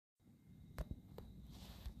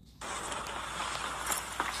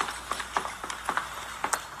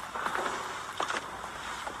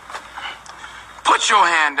Put your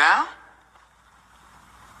hand down.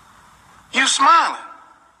 You smiling?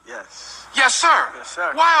 Yes. Yes, sir. Yes,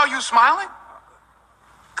 sir. Why are you smiling?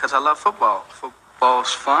 Because I love football.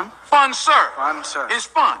 Football's fun. Fun, sir. Fun, sir. It's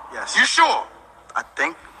fun. Yes. You sure? I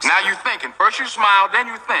think. Now you thinking. First you smile, then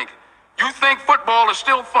you think. You think football is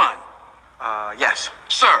still fun? Yes.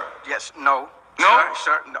 Sir. Yes. No. No?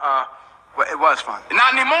 Sir. Well, it was fun.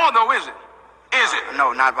 Not anymore, though, is it? Is it?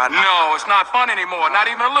 No, not by now. No, it's not fun anymore. Not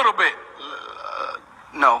even a little bit.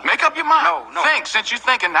 No. Make up your mind. No. Think. Since you're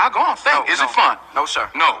thinking now, go on, think. No, Is it fun? No, sir.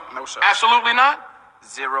 No. No, sir. Absolutely not?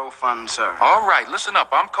 Zero fun, sir. All right, listen up.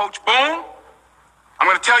 I'm Coach Boone. I'm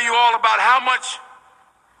going to tell you all about how much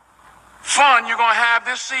fun you're going to have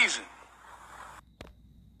this season.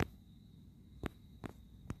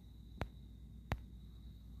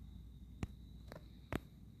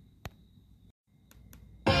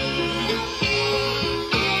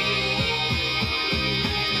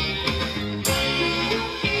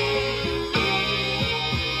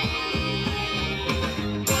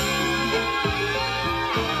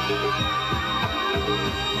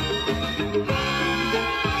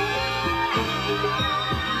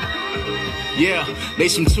 Yeah, they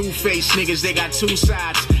some two-faced niggas, they got two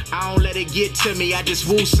sides. I don't let it get to me, I just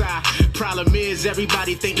woosah. Problem is,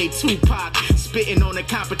 everybody think they Tupac. Spitting on the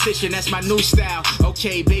competition, that's my new style.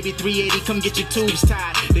 Okay, baby 380, come get your tubes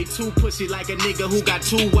tied. They too pussy like a nigga who got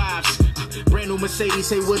two wives. Brand new Mercedes,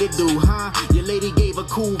 say what it do, huh? Your lady gave a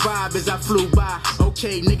cool vibe as I flew by.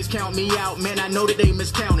 Okay, niggas count me out, man, I know that they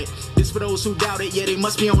miscounted. This for those who doubt it, yeah, they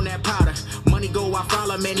must be on that powder. Money go, I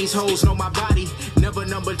follow, man, these hoes know my body. Never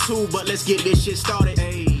number two, but let's get this shit started.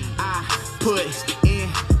 Hey, I put in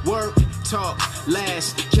work, talk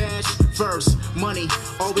last, cash first, money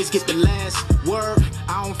always get the last word.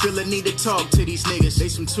 I don't feel a need to talk to these niggas. They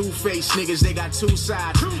some two-faced niggas, they got two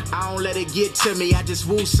sides. I don't let it get to me, I just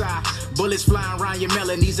woosah. Bullets flying around your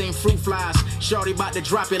melon, these ain't fruit flies. Shorty about to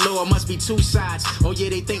drop it low, it must be two sides. Oh yeah,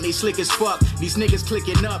 they think they slick as fuck. These niggas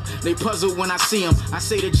clicking up, they puzzled when I see them. I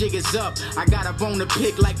say the jig is up, I got a bone to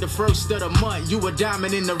pick like the first of the month. You a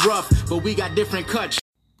diamond in the rough, but we got different cuts.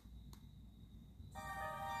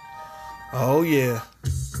 Oh yeah.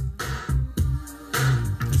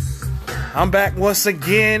 I'm back once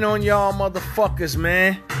again on y'all motherfuckers,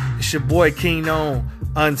 man. It's your boy Kingknown,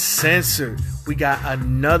 Uncensored. We got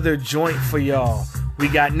another joint for y'all. We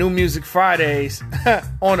got New Music Fridays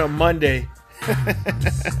on a Monday.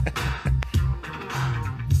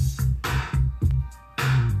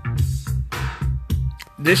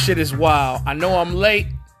 This shit is wild. I know I'm late,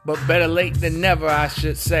 but better late than never, I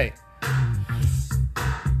should say.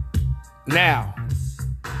 Now,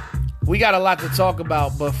 we got a lot to talk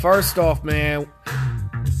about, but first off, man,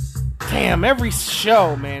 damn, every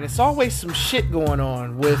show, man, it's always some shit going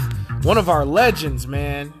on with one of our legends,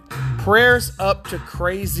 man. Prayers up to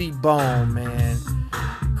Crazy Bone, man.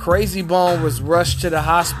 Crazy Bone was rushed to the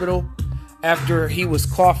hospital after he was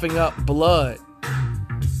coughing up blood.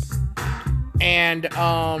 And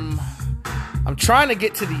I'm trying to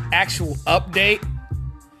get to the actual update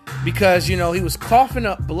because, you know, he was coughing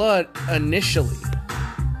up blood initially.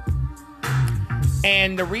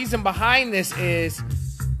 And the reason behind this is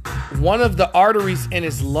one of the arteries in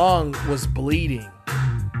his lung was bleeding.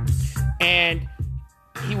 And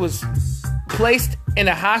he was placed in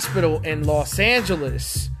a hospital in Los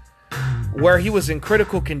Angeles where he was in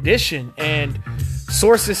critical condition. And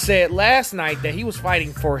sources said last night that he was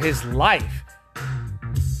fighting for his life.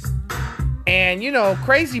 And, you know,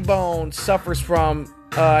 Crazy Bone suffers from,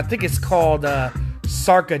 I think it's called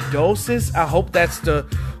sarcoidosis. I hope that's the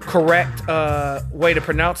correct way to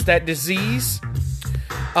pronounce that disease.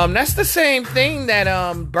 That's the same thing that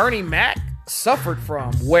Bernie Mac suffered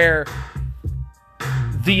from, where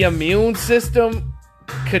the immune system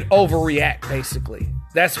could overreact, basically.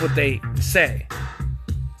 That's what they say.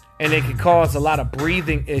 And it could cause a lot of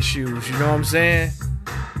breathing issues, you know what I'm saying?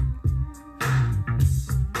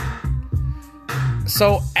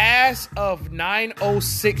 So as of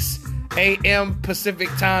 9:06 a.m. Pacific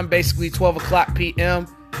time, basically 12 o'clock p.m.,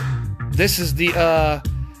 this is the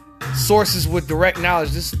sources with direct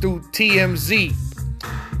knowledge. This is through TMZ.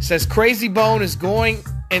 It says Crazy Bone is going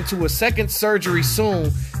into a second surgery soon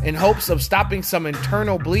in hopes of stopping some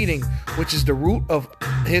internal bleeding, which is the root of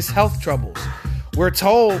his health troubles. We're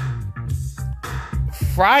told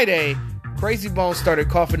Friday, Crazy Bone started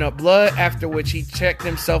coughing up blood, after which he checked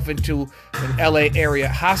himself into an LA area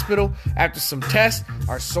hospital. After some tests,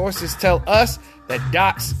 our sources tell us that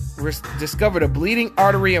docs discovered a bleeding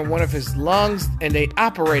artery in one of his lungs and they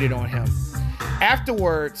operated on him.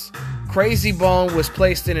 Afterwards, Crazy Bone was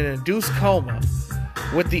placed in an induced coma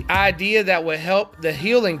with the idea that would help the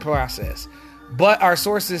healing process. But our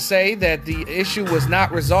sources say that the issue was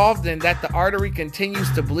not resolved and that the artery continues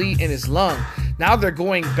to bleed in his lung. Now they're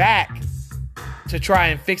going back to try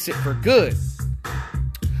and fix it for good.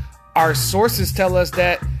 Our sources tell us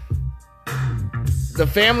that the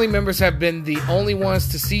family members have been the only ones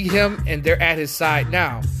to see him, and they're at his side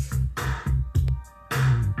now.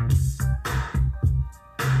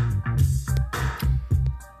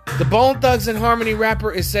 The Bone Thugs and Harmony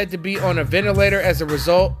rapper is said to be on a ventilator as a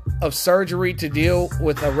result of surgery to deal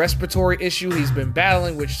with a respiratory issue he's been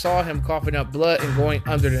battling, which saw him coughing up blood and going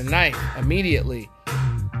under the knife immediately.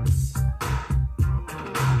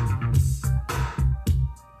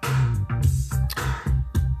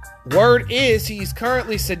 Word is he's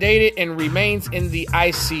currently sedated and remains in the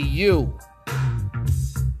ICU.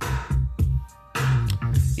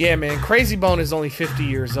 Yeah, man, Crazy Bone is only 50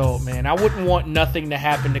 years old, man. I wouldn't want nothing to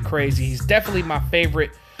happen to Crazy. He's definitely my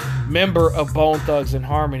favorite member of Bone Thugs and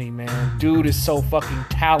Harmony, man. Dude is so fucking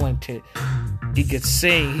talented. He could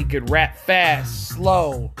sing, he could rap fast,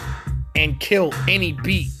 slow, and kill any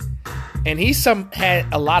beat. And he's had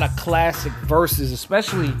a lot of classic verses,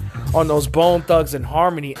 especially on those Bone Thugs and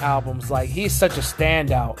Harmony albums. Like, he's such a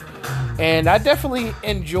standout. And I definitely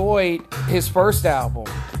enjoyed his first album,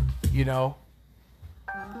 you know.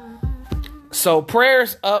 So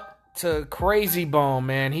prayers up to Crazy Bone,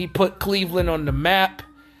 man. He put Cleveland on the map.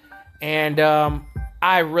 And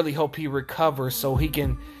I really hope he recovers so he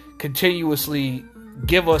can continuously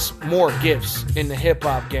give us more gifts in the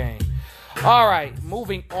hip-hop game. All right,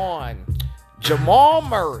 moving on. Jamal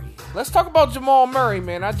Murray. Let's talk about Jamal Murray,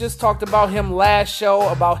 man. I just talked about him last show,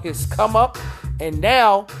 about his come-up. And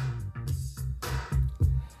now,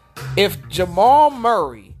 if Jamal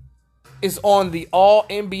Murray is on the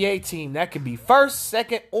All-NBA team, that could be first,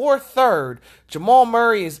 second, or third, Jamal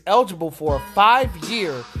Murray is eligible for a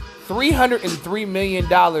 5-year, $303 million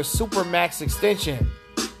Supermax extension.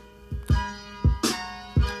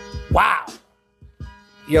 Wow.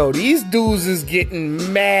 Yo, these dudes is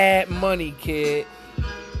getting mad money, kid.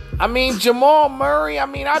 I mean, Jamal Murray,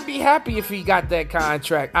 I'd be happy if he got that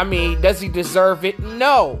contract. Does he deserve it?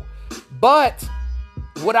 No. But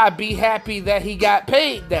would I be happy that he got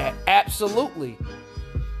paid that? Absolutely.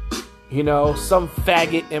 You know, some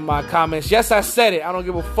faggot in my comments. Yes, I said it. I don't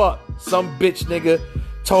give a fuck. Some bitch nigga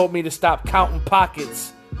told me to stop counting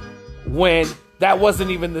pockets when that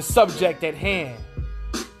wasn't even the subject at hand.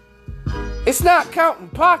 It's not counting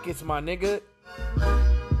pockets, my nigga.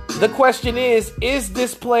 The question is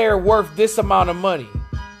this player worth this amount of money?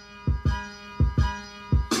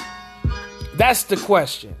 That's the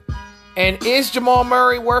question. And is Jamal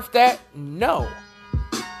Murray worth that? No.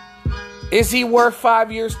 Is he worth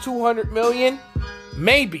 5 years, $200 million?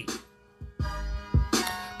 Maybe.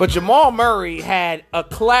 But Jamal Murray had a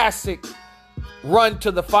classic run to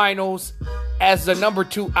the finals as the number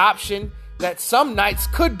 2 option that some nights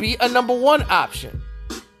could be a number 1 option.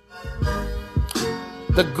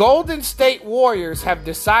 The Golden State Warriors have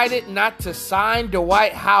decided not to sign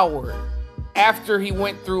Dwight Howard after he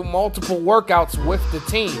went through multiple workouts with the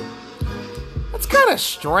team. That's kind of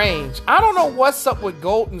strange. I don't know what's up with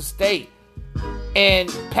Golden State and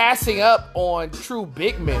passing up on true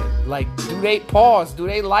big men. Like, do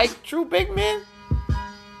they like true big men?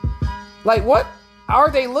 Like, what are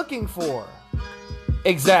they looking for?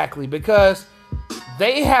 Exactly, because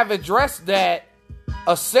they have addressed that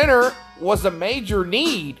a center was a major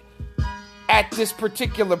need at this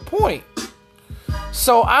particular point.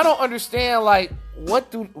 So I don't understand, like,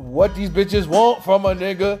 what these bitches want from a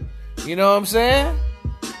nigga. You know what I'm saying?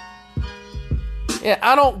 Yeah,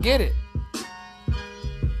 I don't get it.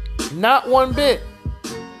 Not one bit.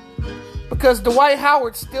 Because Dwight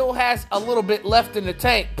Howard still has a little bit left in the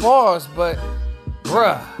tank. Pause, but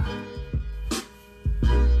bruh.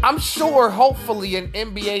 I'm sure, hopefully, an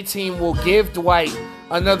NBA team will give Dwight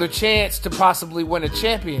another chance to possibly win a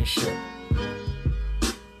championship.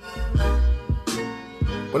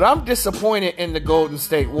 But I'm disappointed in the Golden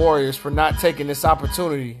State Warriors for not taking this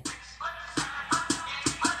opportunity.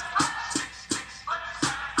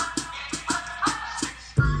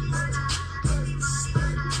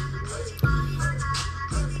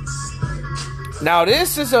 Now,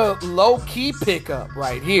 this is a low-key pickup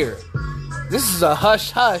right here. This is a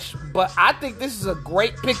hush-hush, but I think this is a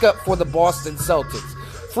great pickup for the Boston Celtics.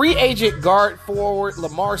 Free agent guard forward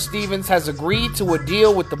Lamar Stevens has agreed to a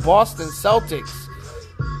deal with the Boston Celtics.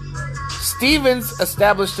 Stevens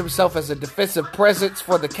established himself as a defensive presence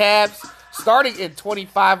for the Cavs, starting in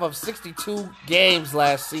 25 of 62 games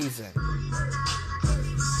last season.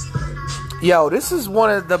 Yo, this is one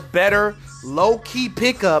of the better low-key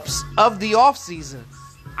pickups of the offseason.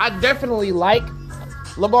 I definitely like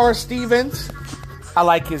Lamar Stevens. I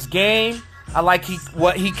like his game. I like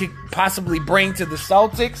what he could possibly bring to the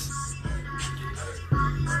Celtics.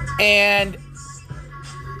 And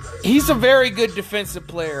he's a very good defensive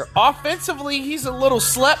player. Offensively, he's a little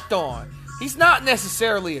slept on. He's not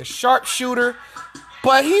necessarily a sharpshooter,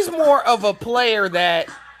 but he's more of a player that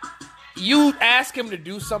you ask him to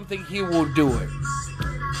do something, he will do it.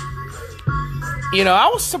 You know, I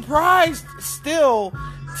was surprised still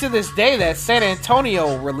to this day that San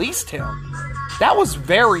Antonio released him. That was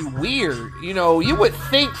very weird. You know, you would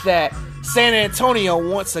think that San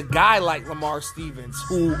Antonio wants a guy like Lamar Stevens,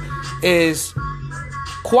 who is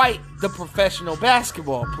quite the professional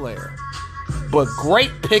basketball player. But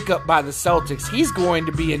great pickup by the Celtics. He's going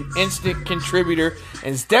to be an instant contributor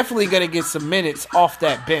and is definitely going to get some minutes off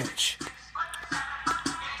that bench.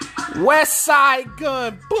 West Side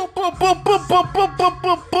Gun. Boom, boom, boom, boom, boom, boom, boom,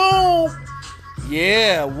 boom, boom.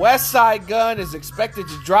 Yeah, West Side Gun is expected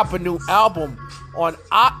to drop a new album on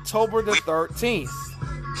October the 13th.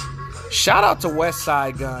 Shout out to West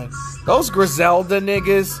Side Gun. Those Griselda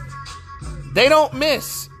niggas, they don't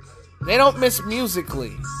miss. They don't miss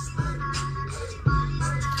musically.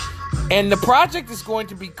 And the project is going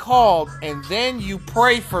to be called And Then You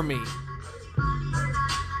Pray For Me.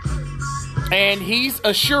 And he's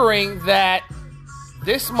assuring that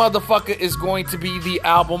this motherfucker is going to be the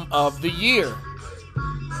album of the year.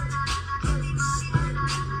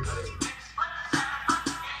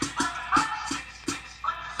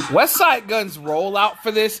 West Side Gun's rollout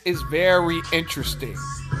for this is very interesting.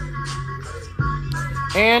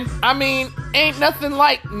 And, I mean, ain't nothing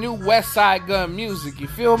like new West Side Gun music, you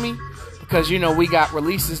feel me? Because, you know, we got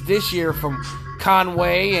releases this year from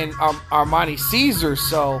Conway and Armani Caesar,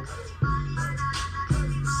 so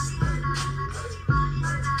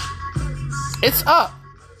it's up.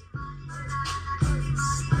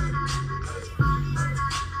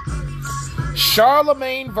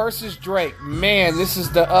 Charlemagne versus Drake. Man, this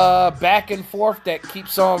is the back and forth that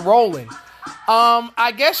keeps on rolling.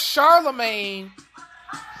 I guess Charlemagne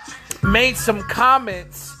made some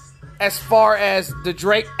comments as far as the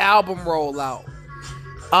Drake album rollout.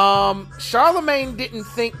 Charlemagne didn't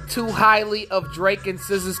think too highly of Drake and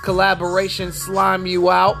SZA's collaboration Slime You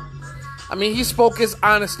Out. I mean, he spoke his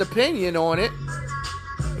honest opinion on it.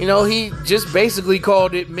 You know, he just basically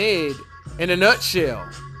called it mid in a nutshell.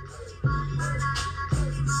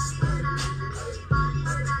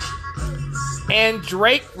 And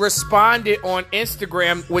Drake responded on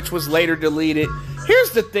Instagram, which was later deleted.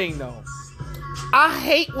 Here's the thing, though. I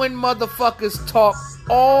hate when motherfuckers talk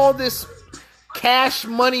all this cash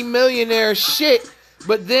money millionaire shit,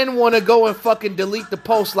 but then want to go and fucking delete the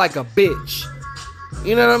post like a bitch.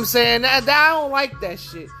 You know what I'm saying? I don't like that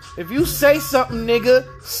shit. If you say something, nigga,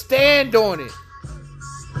 stand on it.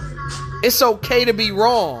 It's okay to be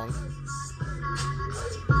wrong.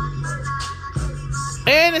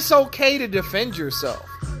 And it's okay to defend yourself.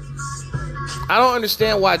 I don't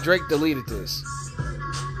understand why Drake deleted this.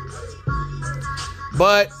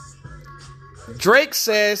 But Drake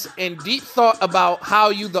says, in deep thought about how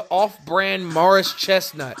you the off-brand Morris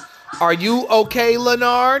Chestnut. Are you okay,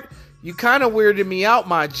 Lillard? You kind of weirded me out,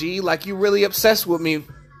 my G. Like you really obsessed with me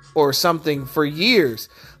or something for years.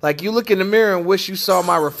 Like you look in the mirror and wish you saw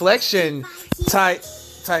my reflection type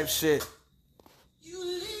shit.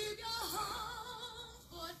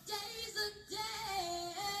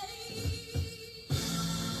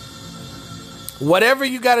 Whatever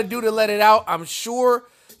you got to do to let it out, I'm sure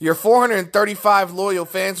your 435 loyal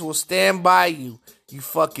fans will stand by you, you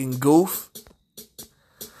fucking goof.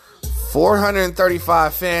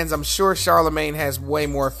 435 fans. I'm sure Charlemagne has way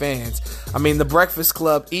more fans. I mean, The Breakfast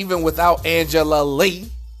Club, even without Angela Lee,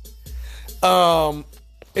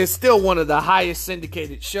 is still one of the highest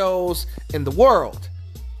syndicated shows in the world.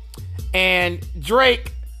 And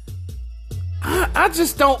Drake,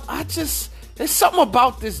 there's something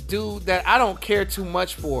about this dude that I don't care too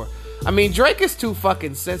much for. I mean, Drake is too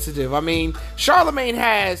fucking sensitive. I mean, Charlemagne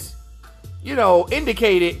has,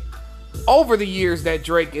 indicated over the years that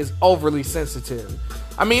Drake is overly sensitive.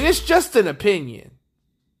 I mean, it's just an opinion.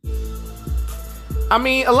 I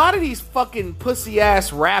mean, a lot of these fucking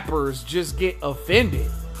pussy-ass rappers just get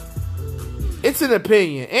offended. It's an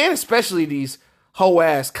opinion. And especially these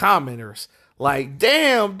hoe-ass commenters. Like,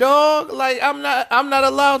 damn, dog. Like, I'm not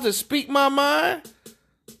allowed to speak my mind.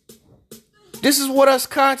 This is what us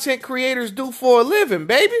content creators do for a living,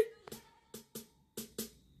 baby.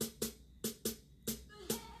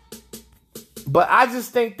 But I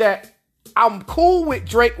just think that I'm cool with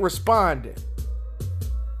Drake responding.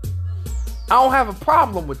 I don't have a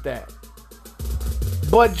problem with that.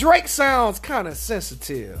 But Drake sounds kind of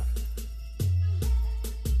sensitive.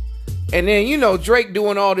 And then, you know, Drake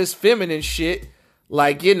doing all this feminine shit.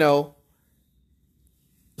 Like, you know,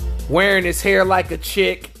 wearing his hair like a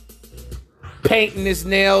chick. Painting his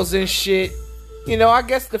nails and shit. You know, I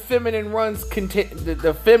guess the feminine run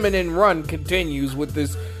continues with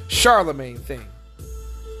this Charlemagne thing.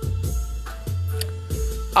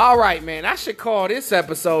 All right, man. I should call this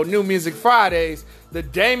episode New Music Fridays the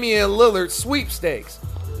Damian Lillard Sweepstakes.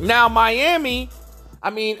 Now, the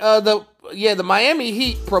Miami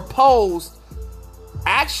Heat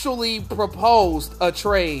actually proposed a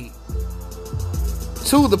trade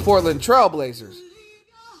to the Portland Trailblazers.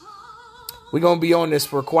 We're going to be on this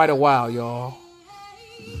for quite a while, y'all.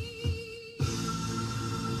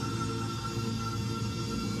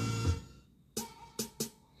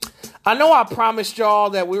 I know I promised y'all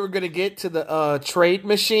that we were going to get to the trade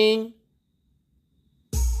machine,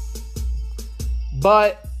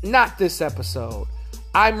 but not this episode.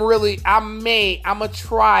 I'm going to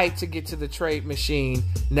try to get to the trade machine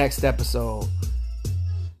next episode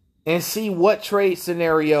and see what trade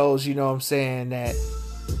scenarios, you know what I'm saying, that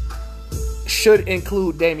should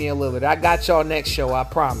include Damian Lillard. I got y'all next show, I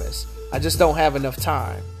promise. I just don't have enough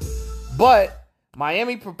time. But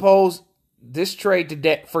Miami proposed this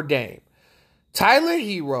trade for Dame. Tyler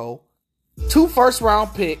Hero, 2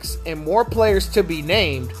 first-round picks, and more players to be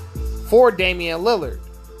named for Damian Lillard.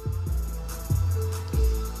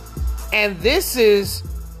 And this is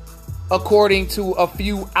according to a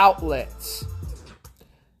few outlets.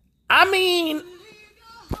 I mean,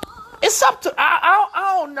 it's up to... I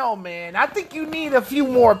don't know, man. I think you need a few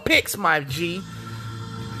more picks, my G.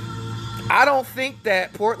 I don't think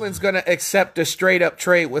that Portland's going to accept a straight-up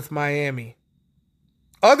trade with Miami.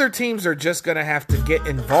 Other teams are just going to have to get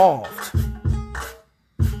involved.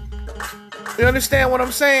 You understand what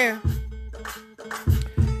I'm saying?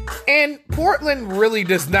 And Portland really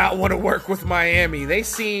does not want to work with Miami. They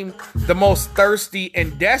seem the most thirsty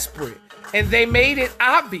and desperate. And they made it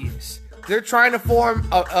obvious. They're trying to form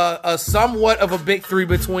a somewhat of a big three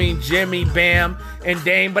between Jimmy, Bam, and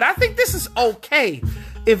Dame. But I think this is okay.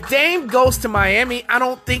 If Dame goes to Miami, I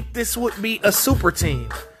don't think this would be a super team.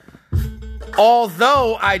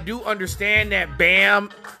 Although I do understand that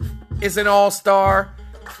Bam is an all-star,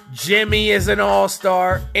 Jimmy is an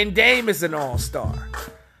all-star, and Dame is an all-star.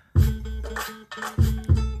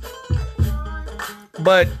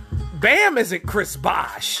 But Bam isn't Chris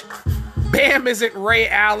Bosh. Bam isn't Ray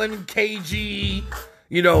Allen, KG,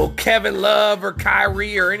 you know, Kevin Love or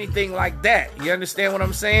Kyrie or anything like that. You understand what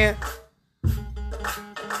I'm saying?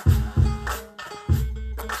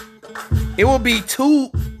 It will be 2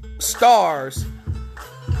 stars,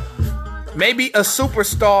 maybe a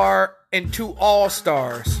superstar and 2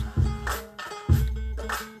 all-stars.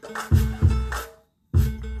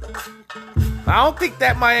 I don't think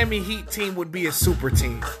that Miami Heat team would be a super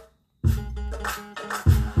team.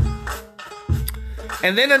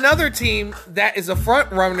 And then another team that is a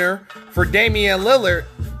front runner for Damian Lillard.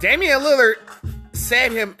 Damian Lillard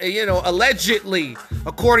said him, you know, allegedly,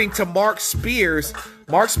 according to Mark Spears.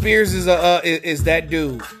 Mark Spears is that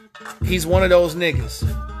dude. He's one of those niggas.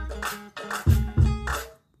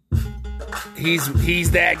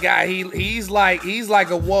 He's that guy. He's like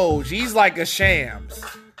a Woj. He's like a Shams.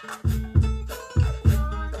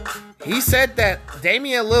 He said that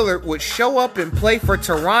Damian Lillard would show up and play for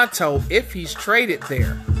Toronto if he's traded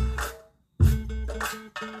there.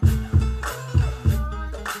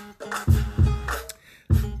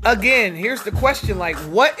 Again, here's the question, like,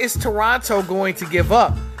 what is Toronto going to give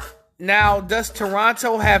up? Now, does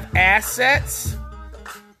Toronto have assets?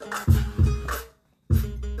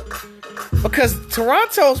 Because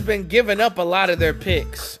Toronto's been giving up a lot of their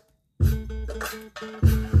picks.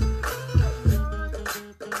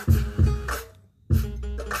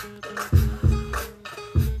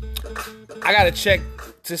 I gotta check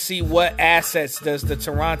to see what assets does the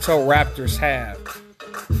Toronto Raptors have.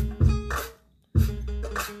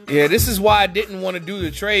 Yeah, this is why I didn't want to do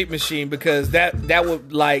the trade machine, because that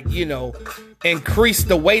would, like, you know, increase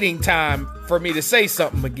the waiting time for me to say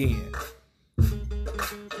something again.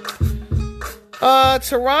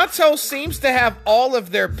 Toronto seems to have all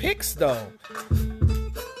of their picks, though.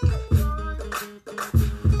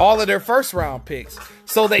 All of their first round picks.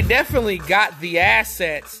 So they definitely got the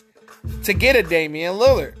assets to get a Damian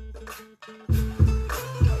Lillard.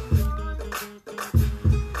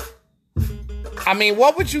 I mean,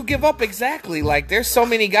 what would you give up exactly? Like, there's so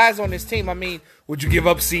many guys on this team. I mean, would you give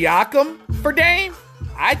up Siakam for Dame?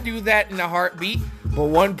 I'd do that in a heartbeat. But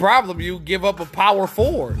one problem, you give up a power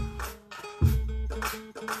forward.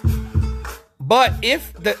 But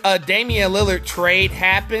if the Damian Lillard trade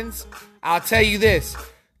happens, I'll tell you this.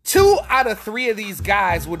 2 out of 3 of these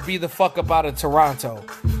guys would be the fuck up out of Toronto.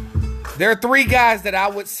 There are 3 guys that I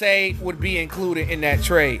would say would be included in that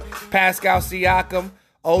trade. Pascal Siakam,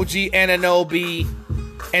 OG Anunoby,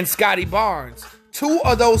 and Scotty Barnes. 2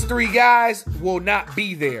 of those 3 guys will not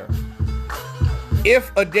be there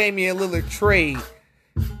if a Damian Lillard trade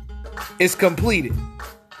is completed.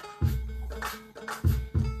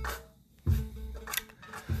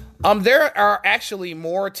 There are actually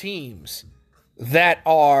more teams that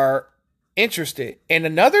are interested. And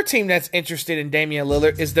another team that's interested in Damian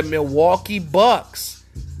Lillard is the Milwaukee Bucks.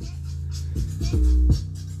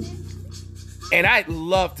 And I'd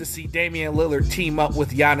love to see Damian Lillard team up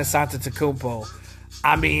with Giannis Antetokounmpo.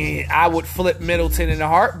 I mean, I would flip Middleton in a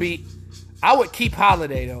heartbeat. I would keep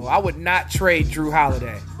Holiday, though. I would not trade Drew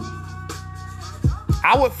Holiday.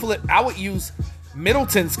 I would use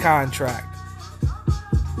Middleton's contract.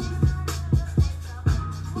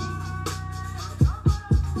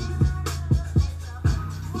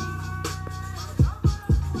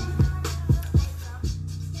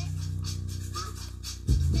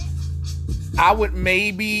 I would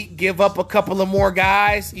maybe give up a couple of more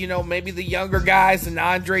guys, maybe the younger guys, and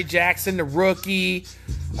Andre Jackson, the rookie,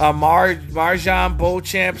 Marjan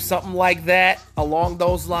Beauchamp, something like that, along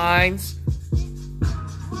those lines.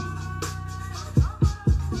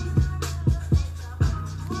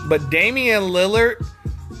 But Damian Lillard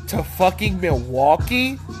to fucking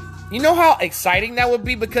Milwaukee, you know how exciting that would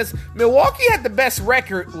be? Because Milwaukee had the best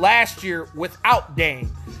record last year without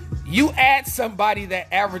Dame. You add somebody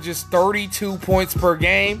that averages 32 points per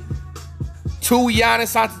game to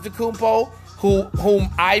Giannis Antetokounmpo, whom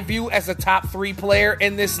I view as a top 3 player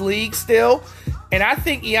in this league still. And I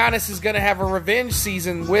think Giannis is going to have a revenge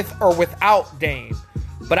season with or without Dame.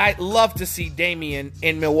 But I'd love to see Damian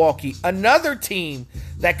in Milwaukee. Another team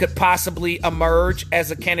that could possibly emerge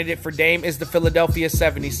as a candidate for Dame is the Philadelphia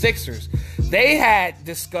 76ers. They had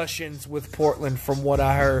discussions with Portland from what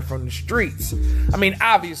I heard from the streets. I mean,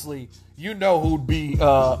 obviously, you know who'd be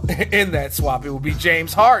in that swap. It would be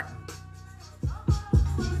James Harden.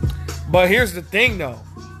 But here's the thing, though.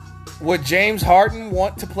 Would James Harden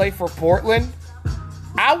want to play for Portland?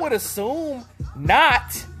 I would assume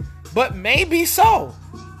not, but maybe so.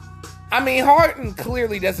 I mean, Harden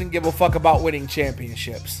clearly doesn't give a fuck about winning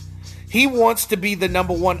championships. He wants to be the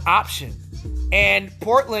number 1 option. And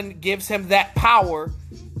Portland gives him that power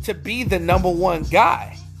to be the number 1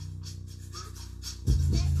 guy.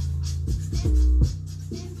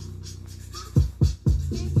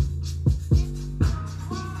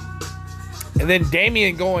 And then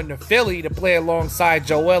Damian going to Philly to play alongside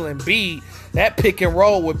Joel Embiid, that pick and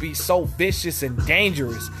roll would be so vicious and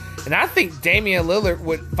dangerous. And I think Damian Lillard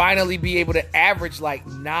would finally be able to average like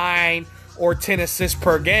 9 or 10 assists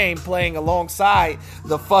per game playing alongside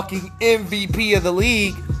the fucking MVP of the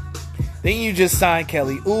league. Then you just sign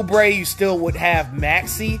Kelly Oubre. You still would have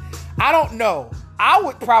Maxey. I don't know. I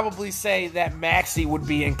would probably say that Maxey would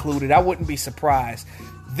be included. I wouldn't be surprised.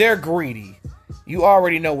 They're greedy. You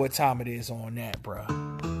already know what time it is on that, bro.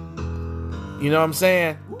 You know what I'm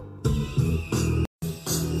saying?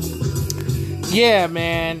 Yeah,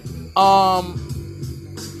 man.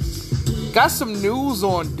 Got some news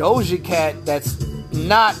on Doja Cat that's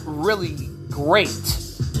not really great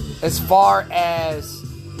as far as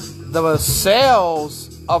the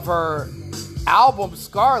sales of her album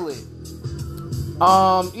Scarlet.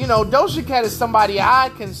 Doja Cat is somebody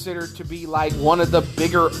I consider to be like one of the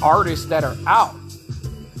bigger artists that are out.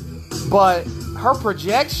 But her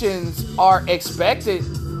projections are expected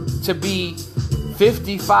to be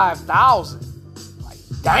 55,000. Like,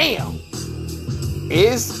 damn.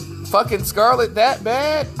 Is fucking Scarlet that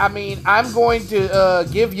bad? I mean, I'm going to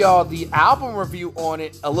give y'all the album review on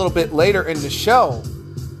it a little bit later in the show.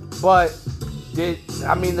 But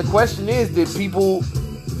the question is, did people,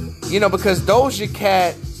 because Doja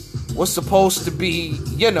Cat was supposed to be,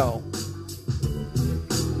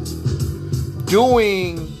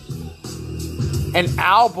 doing an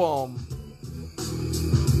album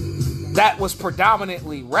that was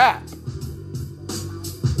predominantly rap.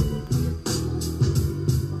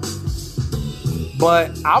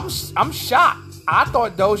 But I'm shocked. I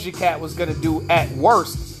thought Doja Cat was going to do at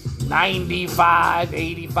worst 95,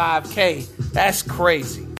 85K. That's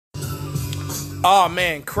crazy. Oh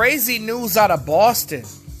man, crazy news out of Boston.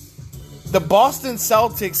 The Boston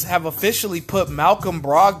Celtics have officially put Malcolm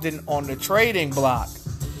Brogdon on the trading block.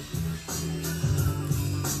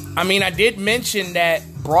 I mean, I did mention that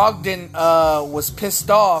Brogdon was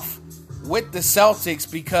pissed off with the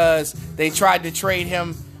Celtics because they tried to trade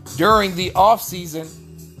him during the offseason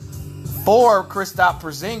for Kristaps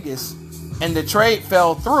Porzingis, and the trade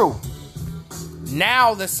fell through.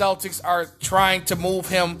 Now the Celtics are trying to move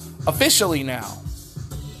him officially now.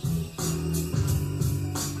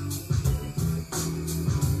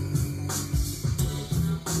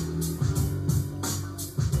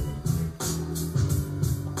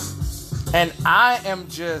 And I am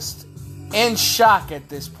just in shock at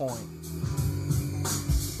this point.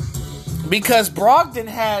 Because Brogdon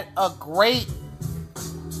had a great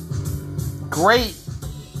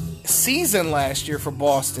season last year for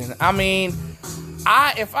Boston. I mean,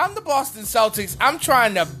 if I'm the Boston Celtics, I'm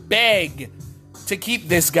trying to beg to keep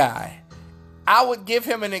this guy. I would give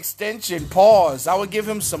him an extension, pause. I would give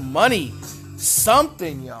him some money.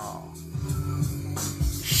 Something, y'all.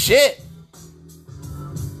 Shit.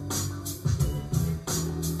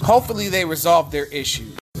 Hopefully they resolve their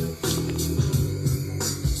issue.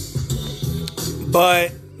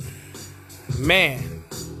 But, man,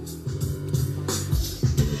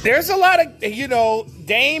 there's a lot of,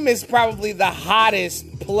 Dame is probably the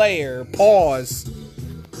hottest player, pause,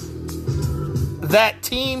 that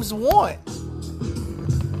teams want.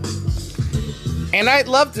 And I'd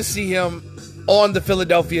love to see him on the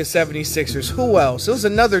Philadelphia 76ers. Who else? It was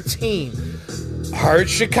another team. Heard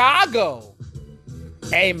Chicago.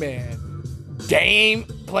 Hey, man, Dame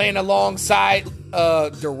playing alongside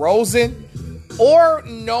DeRozan, or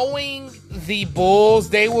knowing the Bulls,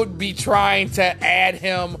 they would be trying to add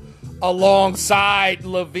him alongside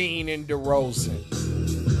Levine and DeRozan.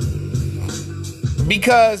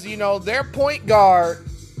 Because, their point guard,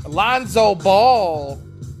 Lonzo Ball,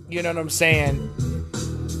 you know what I'm saying,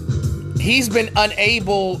 he's been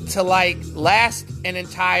unable to, last an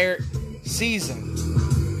entire season.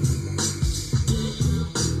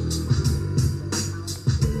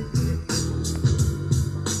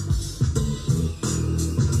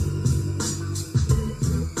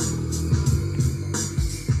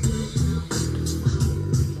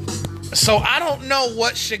 So I don't know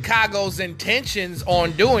what Chicago's intentions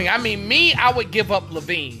on doing. I mean, I would give up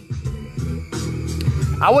Levine.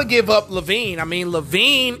 I mean,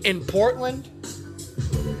 Levine in Portland,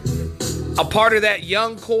 a part of that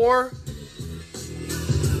young core.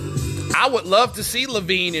 I would love to see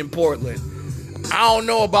Levine in Portland. I don't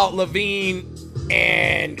know about Levine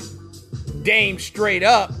and Dame straight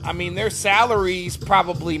up. I mean, their salaries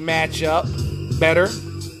probably match up better.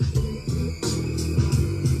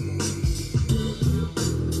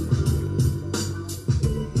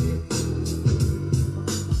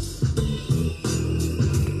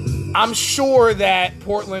 I'm sure that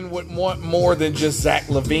Portland would want more than just Zach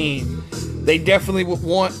LaVine. They definitely would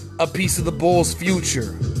want a piece of the Bulls'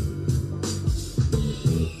 future.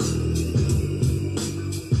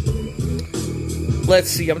 Let's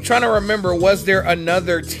see. I'm trying to remember, was there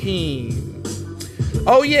another team?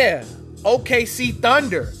 Oh, yeah. OKC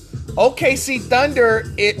Thunder. OKC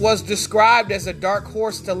Thunder, it was described as a dark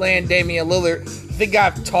horse to land Damian Lillard. I think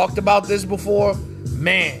I've talked about this before.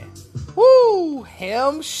 Man. Woo!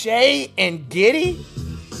 Him, Shea, and Giddey.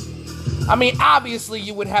 I mean, obviously,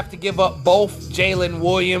 you would have to give up both Jalen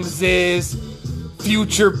Williams'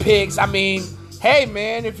 future picks. I mean, hey,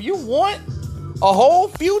 man, if you want a whole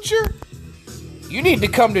future, you need to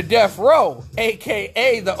come to Death Row,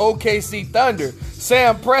 a.k.a. the OKC Thunder.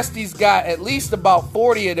 Sam Presti's got at least about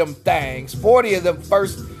 40 of them things, 40 of them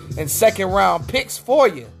first and second round picks for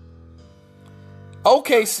you.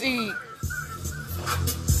 OKC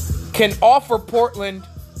can offer Portland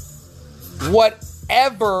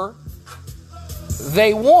whatever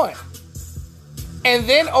they want. And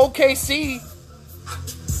then OKC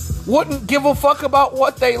wouldn't give a fuck about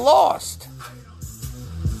what they lost.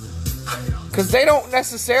 Because they don't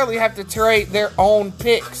necessarily have to trade their own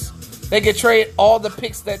picks. They can trade all the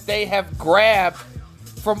picks that they have grabbed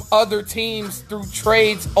from other teams through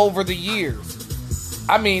trades over the years.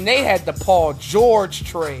 I mean, they had the Paul George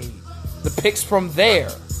trade, the picks from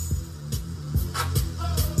there.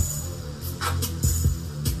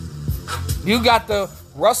 You got the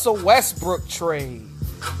Russell Westbrook trade.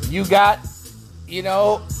 You got,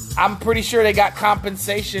 I'm pretty sure they got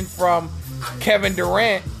compensation from Kevin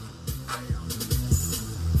Durant.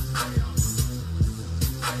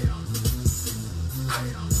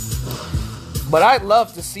 But I'd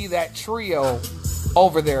love to see that trio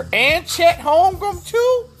over there. And Chet Holmgren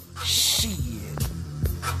too? Shit.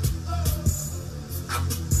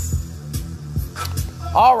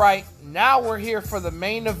 All right, now we're here for the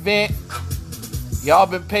main event. Y'all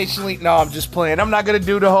been patiently... No, I'm just playing. I'm not going to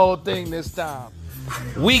do the whole thing this time.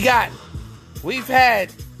 We've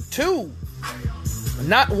had two.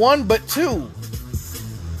 Not one, but two.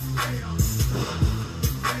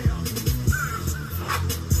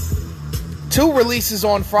 Two releases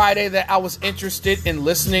on Friday that I was interested in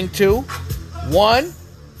listening to. One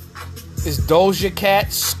is Doja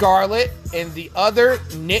Cat, Scarlet, and the other,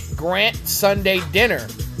 Nick Grant, Sunday Dinner.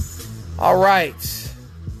 All right.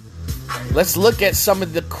 Let's look at some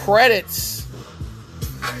of the credits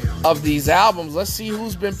of these albums. Let's see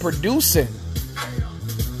who's been producing.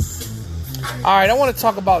 All right, I want to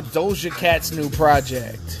talk about Doja Cat's new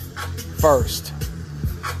project first.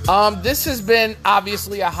 This has been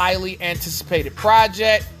obviously a highly anticipated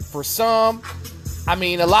project for some. I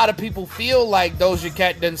mean, a lot of people feel like Doja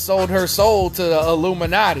Cat done sold her soul to the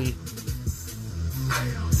Illuminati.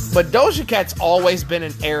 But Doja Cat's always been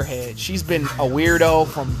an airhead. She's been a weirdo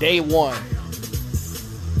from day one.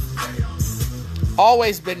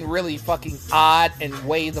 Always been really fucking odd and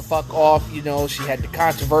way the fuck off. You know, she had the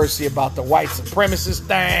controversy about the white supremacist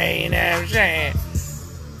thing, you know what I'm saying?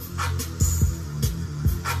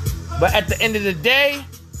 But at the end of the day,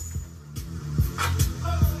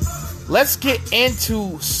 let's get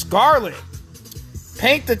into Scarlet.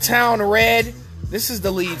 Paint the Town Red. This is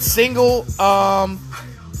the lead single.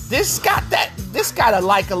 This got a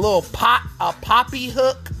little poppy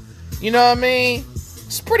hook. You know what I mean?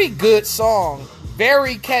 It's a pretty good song.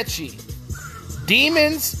 Very catchy.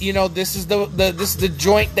 Demons, you know, this is the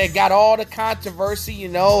joint that got all the controversy, you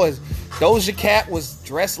know, as Doja Cat was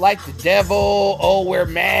dressed like the devil. Oh, we're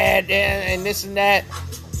mad and this and that.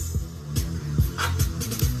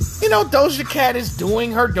 You know, Doja Cat is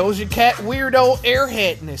doing her Doja Cat weirdo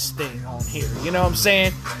airheadness thing on here. You know what I'm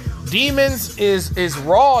saying? Demons is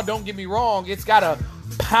raw, don't get me wrong. It's got a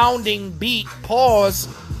pounding beat, pause,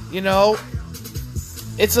 you know.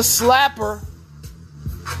 It's a slapper.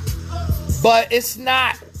 But it's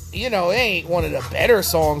not, you know, it ain't one of the better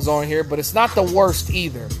songs on here, but it's not the worst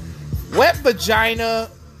either. Wet Vagina,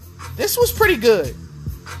 this was pretty good.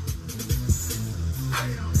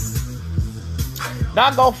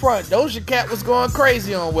 Not gonna front, Doja Cat was going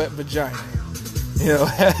crazy on Wet Vagina. You know,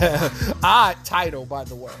 odd title, by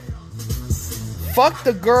the way. Fuck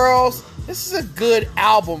the Girls, this is a good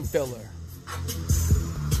album filler.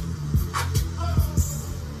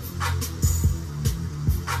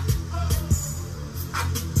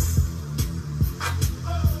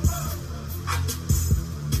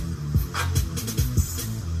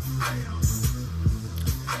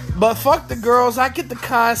 But fuck the Girls, I get the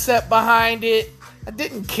concept behind it. I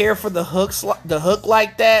didn't care for the hook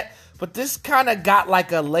like that, but this kind of got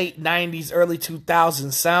like a late 90s, early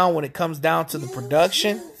 2000s sound when it comes down to the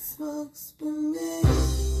production.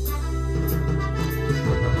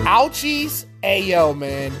 Ouchies, ayo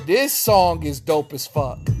man, this song is dope as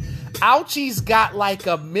fuck. Ouchies got like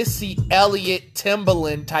a Missy Elliott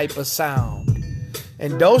Timbaland type of sound.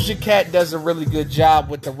 And Doja Cat does a really good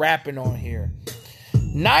job with the rapping on here.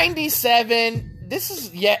 97, this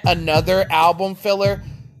is yet another album filler.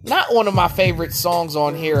 Not one of my favorite songs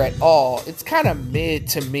on here at all. It's kind of mid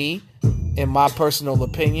to me, in my personal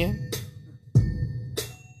opinion.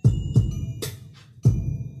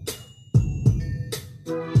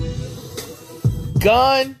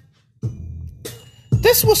 Gun,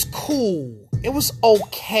 this was cool. It was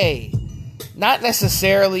okay. Not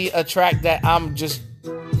necessarily a track that I'm just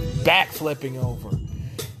backflipping over.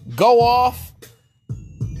 Go Off,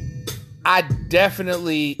 I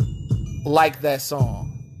definitely like that song.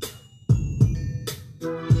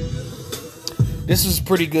 This was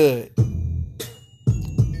pretty good.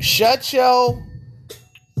 Shut Yo.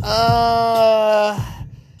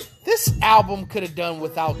 This album could have done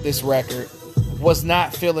without this record. Was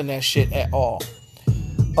not feeling that shit at all.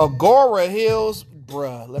 Agora Hills,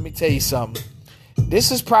 bruh, let me tell you something.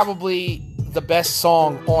 This is probably the best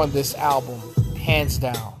song on this album, hands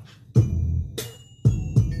down.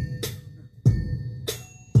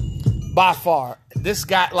 By far. This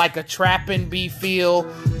got like a trap and B feel.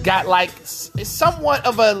 Got like somewhat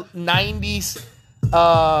of a 90s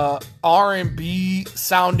R&B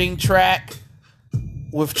sounding track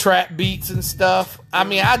with trap beats and stuff. I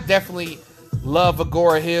mean, I definitely love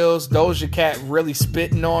Agora Hills. Doja Cat really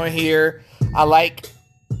spitting on here. I like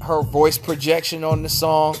her voice projection on the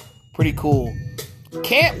song. Pretty cool.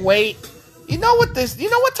 Can't Wait. You know what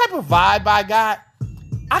type of vibe I got?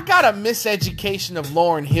 I got a Miseducation of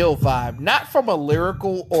Lauryn Hill vibe. Not from a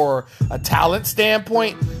lyrical or a talent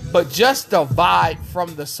standpoint, but just the vibe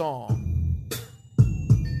from the song.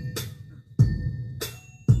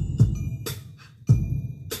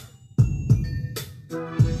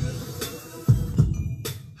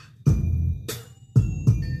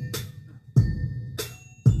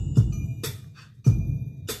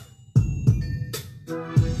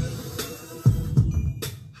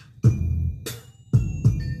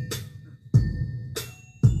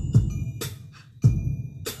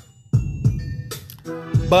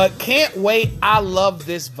 But can't wait. I love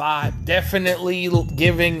this vibe. Definitely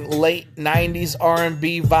giving late 90s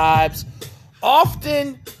R&B vibes.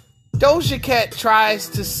 Often, Doja Cat tries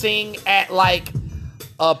to sing at like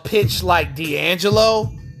a pitch like D'Angelo.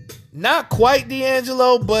 Not quite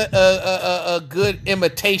D'Angelo, but a good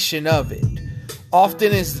imitation of it.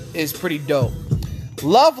 Often is pretty dope.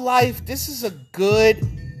 Love Life, this is a good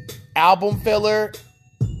album filler.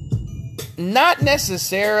 Not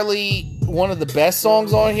necessarily one of the best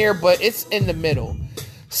songs on here, but it's in the middle.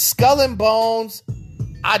 Skull and Bones,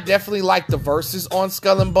 I definitely like the verses on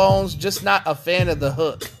Skull and Bones, just not a fan of the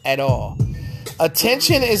hook at all.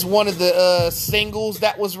 Attention is one of the singles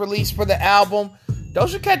that was released for the album.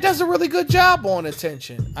 Doja Cat does a really good job on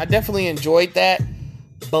Attention. I definitely enjoyed that.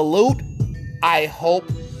 Balut, I hope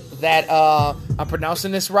that I'm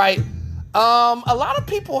pronouncing this right. A lot of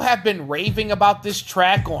people have been raving about this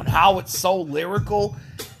track on how it's so lyrical.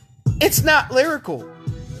 It's not lyrical.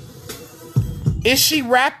 Is she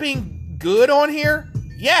rapping good on here?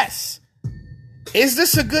 Yes. Is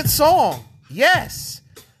this a good song? Yes.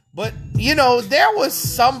 But, you know, there was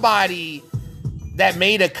somebody that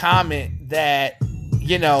made a comment that,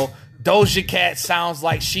 you know, Doja Cat sounds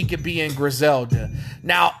like she could be in Griselda.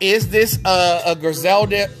 Now, is this a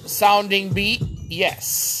Griselda sounding beat?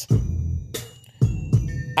 Yes.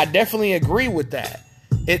 I definitely agree with that.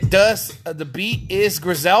 It does. The beat is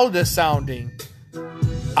Griselda sounding.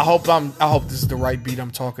 I hope this is the right beat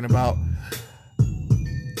I'm talking about.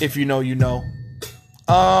 If you know, you know.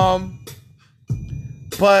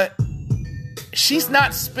 But she's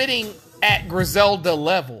not spitting at Griselda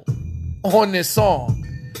level on this song.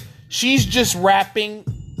 She's just rapping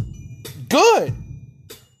good.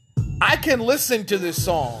 I can listen to this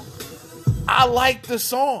song. I like the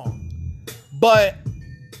song. But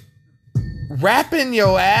rapping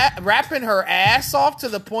her ass off to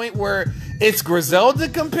the point where it's Griselda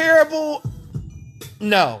comparable?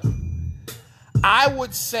 No. I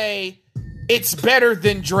would say it's better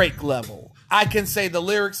than Drake level. I can say the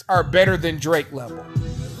lyrics are better than Drake level.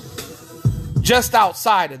 Just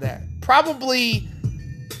outside of that. Probably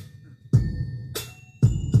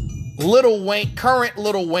current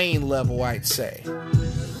Lil Wayne level, I'd say.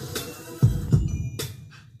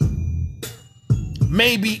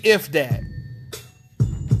 Maybe if that.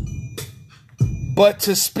 But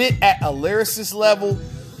to spit at a lyricist level,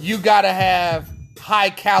 you gotta have high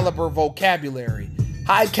caliber vocabulary.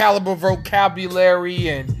 High caliber vocabulary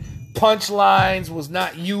and punchlines was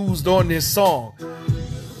not used on this song.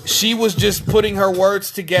 She was just putting her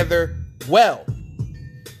words together well.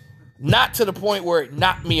 Not to the point where it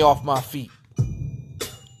knocked me off my feet.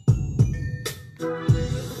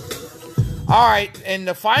 Alright, and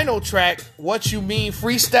the final track, What You Mean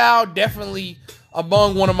Freestyle, definitely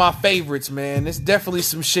among one of my favorites, man. It's definitely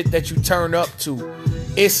some shit that you turn up to.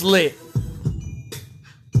 It's lit.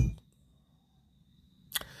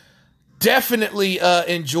 Definitely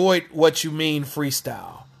enjoyed What You Mean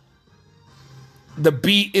Freestyle. The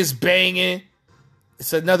beat is banging.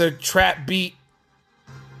 It's another trap beat.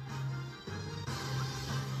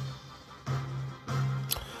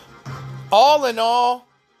 All in all,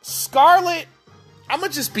 Scarlett, I'm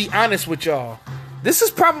going to just be honest with y'all. This is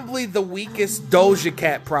probably the weakest Doja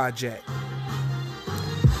Cat project.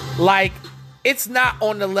 Like, it's not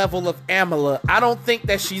on the level of Amala. I don't think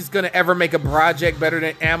that she's going to ever make a project better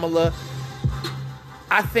than Amala.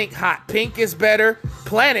 I think Hot Pink is better.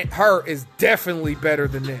 Planet Her is definitely better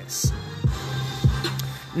than this.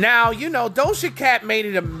 Now, you know, Doja Cat made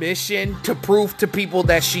it a mission to prove to people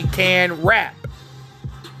that she can rap.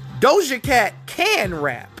 Doja Cat can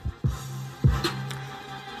rap.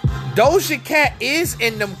 Doja Cat is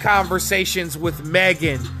in them conversations with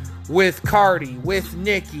Megan, with Cardi, with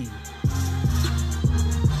Nicki.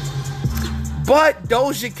 But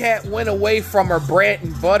Doja Cat went away from her bread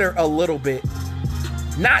and butter a little bit.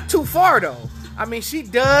 Not too far, though. I mean, she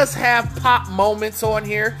does have pop moments on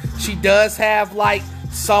here. She does have, like,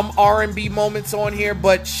 some R&B moments on here.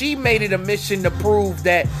 But she made it a mission to prove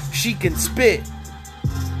that she can spit.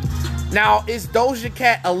 Now, is Doja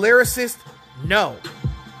Cat a lyricist? No.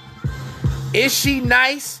 Is she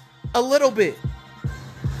nice? A little bit.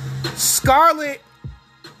 Scarlett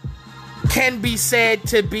can be said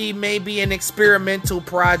to be maybe an experimental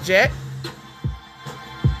project.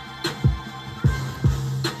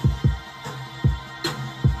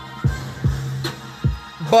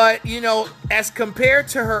 But, you know, as compared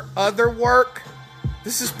to her other work,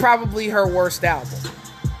 this is probably her worst album.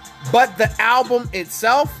 But the album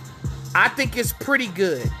itself, I think it's pretty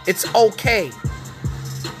good. It's okay.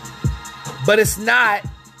 But it's not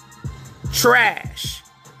trash.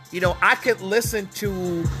 I could listen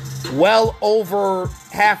to well over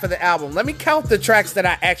half of the album. Let me count the tracks that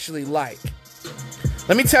I actually like.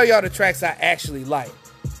 Let me tell y'all the tracks I actually like.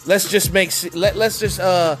 Let's just make some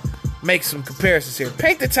comparisons here.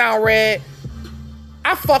 Paint the Town Red,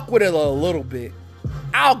 I fuck with it a little bit.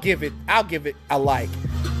 I'll give it a like.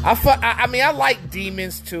 I like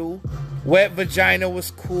Demons too. Wet Vagina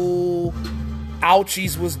was cool.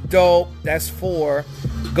 Ouchies was dope. That's 4.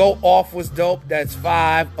 Go Off was dope. That's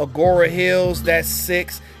 5. Agora Hills, that's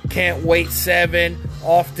 6. Can't Wait, 7.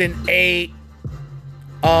 Often, 8.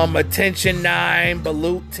 Attention, 9.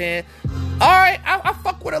 Balut, 10. Alright, I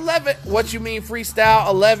fuck with 11. What You Mean Freestyle,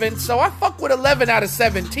 11. So I fuck with 11 out of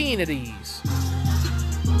 17 of these.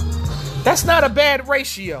 That's not a bad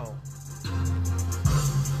ratio.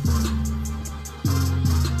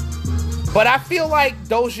 But I feel like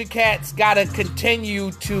Doja Cat's gotta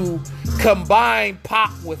continue to combine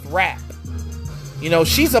pop with rap.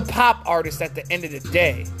 She's a pop artist at the end of the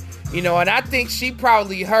day. And I think she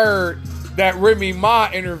probably heard that Remy Ma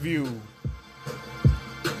interview.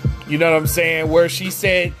 You know what I'm saying? Where she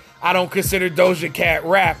said, I don't consider Doja Cat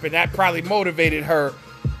rap. And that probably motivated her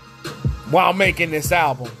while making this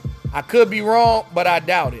album. I could be wrong, but I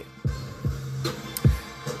doubt it.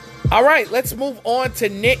 All right, let's move on to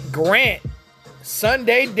Nick Grant,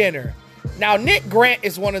 Sunday Dinner. Now, Nick Grant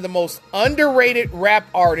is one of the most underrated rap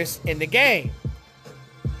artists in the game.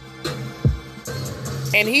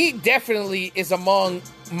 And he definitely is among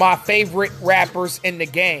my favorite rappers in the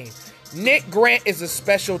game. Nick Grant is a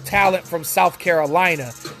special talent from South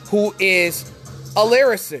Carolina who is a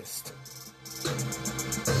lyricist.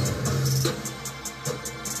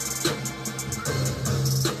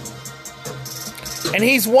 And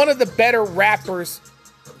he's one of the better rappers,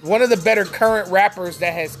 one of the better current rappers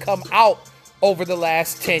that has come out over the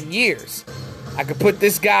last 10 years. I could put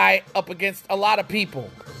this guy up against a lot of people.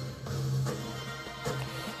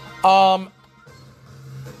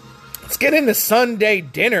 Let's get into Sunday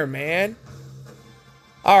Dinner, man.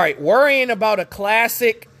 All right, Worrying About a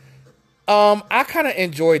Classic. I kind of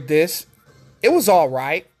enjoyed this. It was all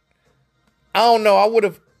right. I don't know. I would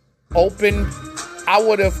have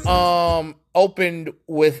opened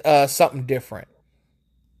with something different.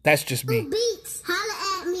 That's just me. Beats, holla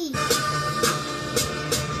at me.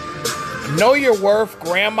 Know Your Worth,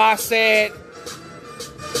 Grandma Said.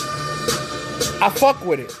 I fuck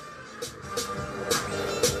with it.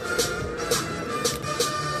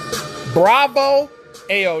 Bravo.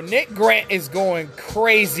 Ayo, Nick Grant is going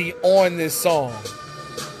crazy on this song.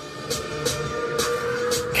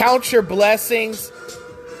 Count Your Blessings.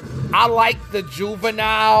 I like the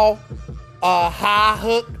juvenile high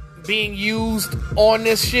hook being used on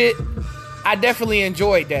this shit. I definitely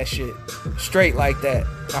enjoyed that shit. Straight like that.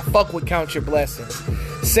 I fuck with Count Your Blessings.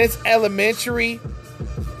 Since Elementary,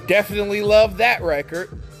 definitely love that record.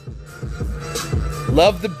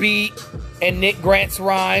 Love the beat and Nick Grant's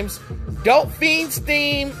rhymes. Dope Fiends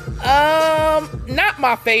Theme, not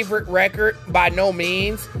my favorite record by no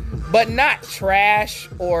means, but not trash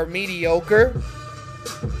or mediocre.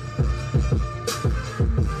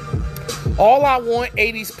 All I Want,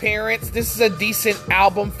 80s Parents, this is a decent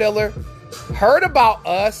album filler. Heard About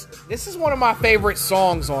Us, this is one of my favorite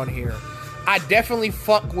songs on here. I definitely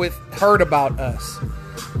fuck with Heard About Us.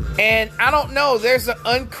 And I don't know, there's an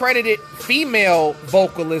uncredited female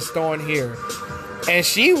vocalist on here. And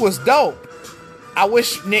she was dope. I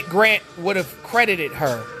wish Nick Grant would have credited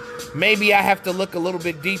her. Maybe I have to look a little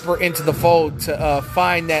bit deeper into the fold to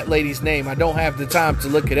find that lady's name. I don't have the time to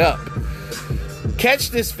look it up.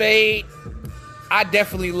 Catch This Fade. I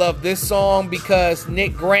definitely love this song because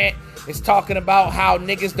Nick Grant is talking about how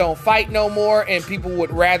niggas don't fight no more and people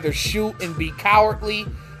would rather shoot and be cowardly.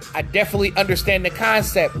 I definitely understand the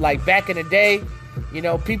concept. Like back in the day,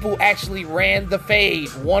 people actually ran the fade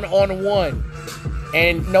one-on-one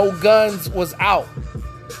and no guns was out.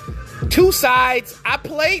 Two Sides, I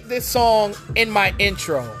played this song in my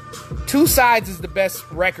intro. Two Sides is the best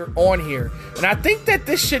record on here. And I think that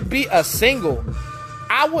this should be a single.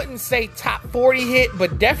 I wouldn't say top 40 hit,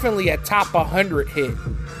 but definitely a top 100 hit.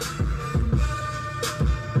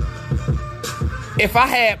 If I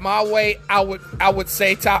had my way, I would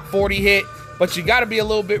say top 40 hit, but you gotta be a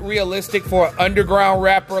little bit realistic for an underground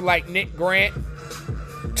rapper like Nick Grant.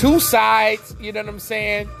 Two Sides, you know what I'm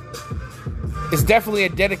saying? It's definitely a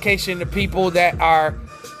dedication to people that are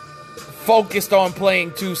focused on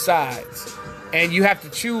playing two sides. And you have to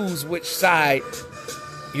choose which side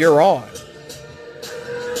you're on.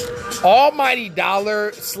 Almighty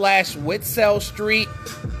Dollar / Whitsell Street.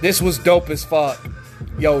 This was dope as fuck.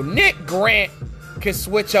 Yo, Nick Grant can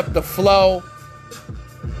switch up the flow.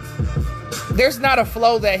 There's not a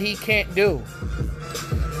flow that he can't do.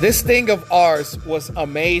 This Thing of Ours was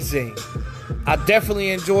amazing. I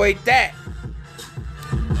definitely enjoyed that.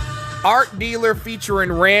 Art Dealer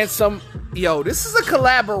featuring Ransom. Yo, this is a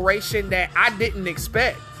collaboration that I didn't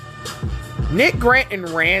expect. Nick Grant and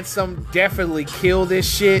Ransom definitely kill this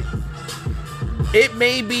shit. It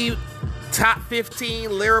may be top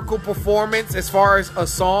 15 lyrical performance as far as a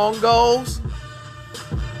song goes.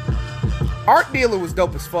 Art Dealer was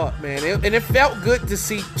dope as fuck, man. And it felt good to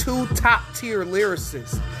see two top tier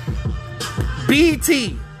lyricists.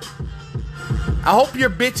 BT, I hope your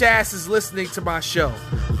bitch ass is listening to my show.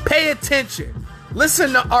 Pay attention.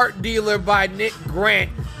 Listen to Art Dealer by Nick Grant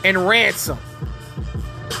and Ransom.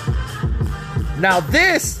 Now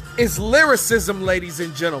this is lyricism, ladies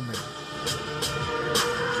and gentlemen.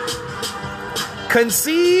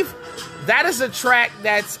 Conceive, that is a track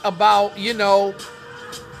that's about, you know,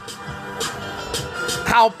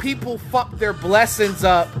 how people fuck their blessings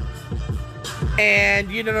up.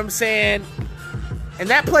 And you know what I'm saying? And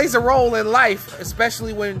that plays a role in life,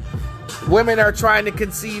 especially when women are trying to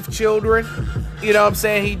conceive children. You know what I'm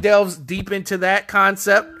saying? He delves deep into that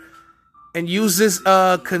concept and uses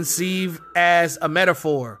conceive as a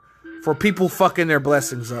metaphor for people fucking their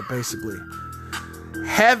blessings up, basically.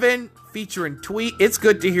 Heaven featuring Tweet. It's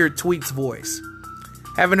good to hear Tweet's voice.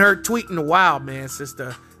 Haven't heard Tweet in a while, man, since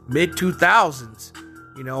the mid-2000s.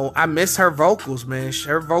 You know, I miss her vocals, man.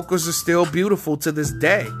 Her vocals are still beautiful to this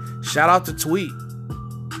day. Shout out to Tweet.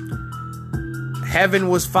 Heaven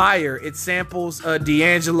was fire. It samples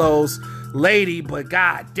D'Angelo's Lady, but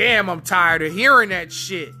god damn, I'm tired of hearing that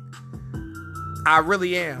shit. I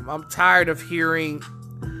really am. I'm tired of hearing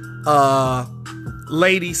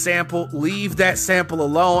Lady sample. Leave that sample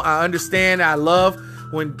alone. I understand. I love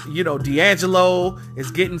when, you know, D'Angelo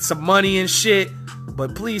is getting some money and shit,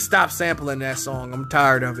 but please stop sampling that song. I'm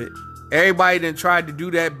tired of it. Everybody done tried to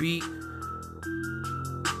do that beat.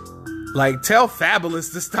 Like, tell Fabulous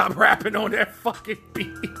to stop rapping on that fucking beat.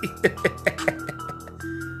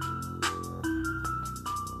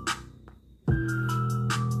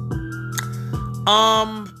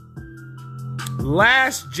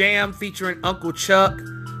 Last Jam featuring Uncle Chuck.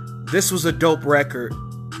 This was a dope record.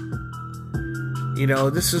 You know,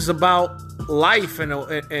 this is about life in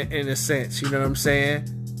a sense. You know what I'm saying?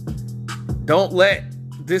 Don't let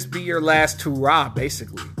this be your last hurrah,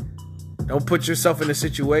 basically. Don't put yourself in a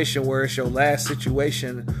situation where it's your last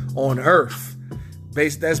situation on earth.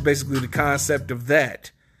 That's basically the concept of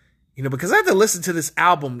that. You know, because I had to listen to this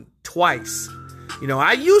album twice. You know,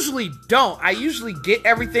 I usually don't. I usually get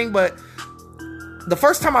everything, but the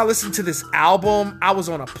first time I listened to this album, I was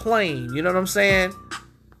on a plane. You know what I'm saying?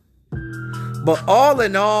 But all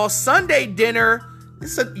in all, Sunday Dinner,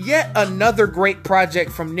 it's yet another great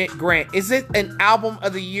project from Nick Grant. Is it an album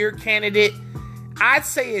of the year candidate? I'd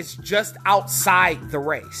say it's just outside the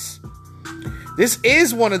race. This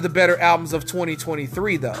is one of the better albums of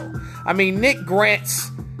 2023, though. I mean, Nick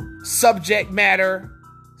Grant's subject matter,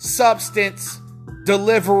 substance,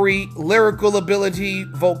 delivery, lyrical ability,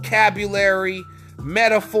 vocabulary,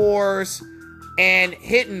 metaphors, and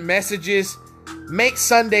hidden messages make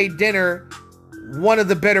Sunday Dinner one of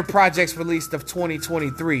the better projects released of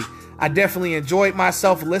 2023. I definitely enjoyed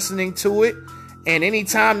myself listening to it. And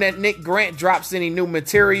anytime that Nick Grant drops any new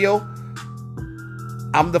material,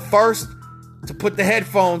 I'm the first to put the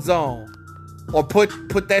headphones on or put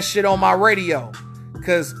that shit on my radio.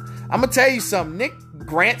 Because I'm going to tell you something. Nick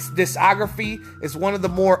Grant's discography is one of the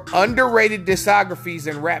more underrated discographies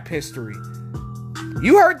in rap history.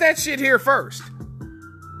 You heard that shit here first.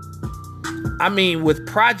 I mean, with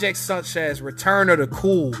projects such as Return of the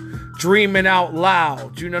Cool, Dreaming Out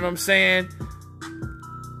Loud, you know what I'm saying?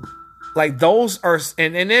 Like those are,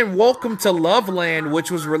 and then Welcome to Loveland,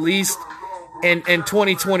 which was released in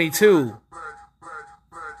 2022.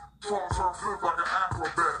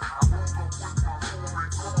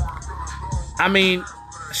 I mean,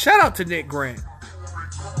 shout out to Nick Grant.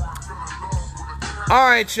 All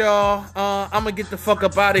right, y'all. I'm gonna get the fuck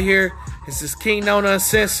up out of here. This is Kingknown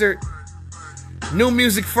Uncensored. New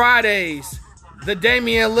Music Fridays. The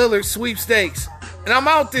Damian Lillard Sweepstakes. And I'm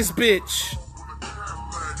out this bitch.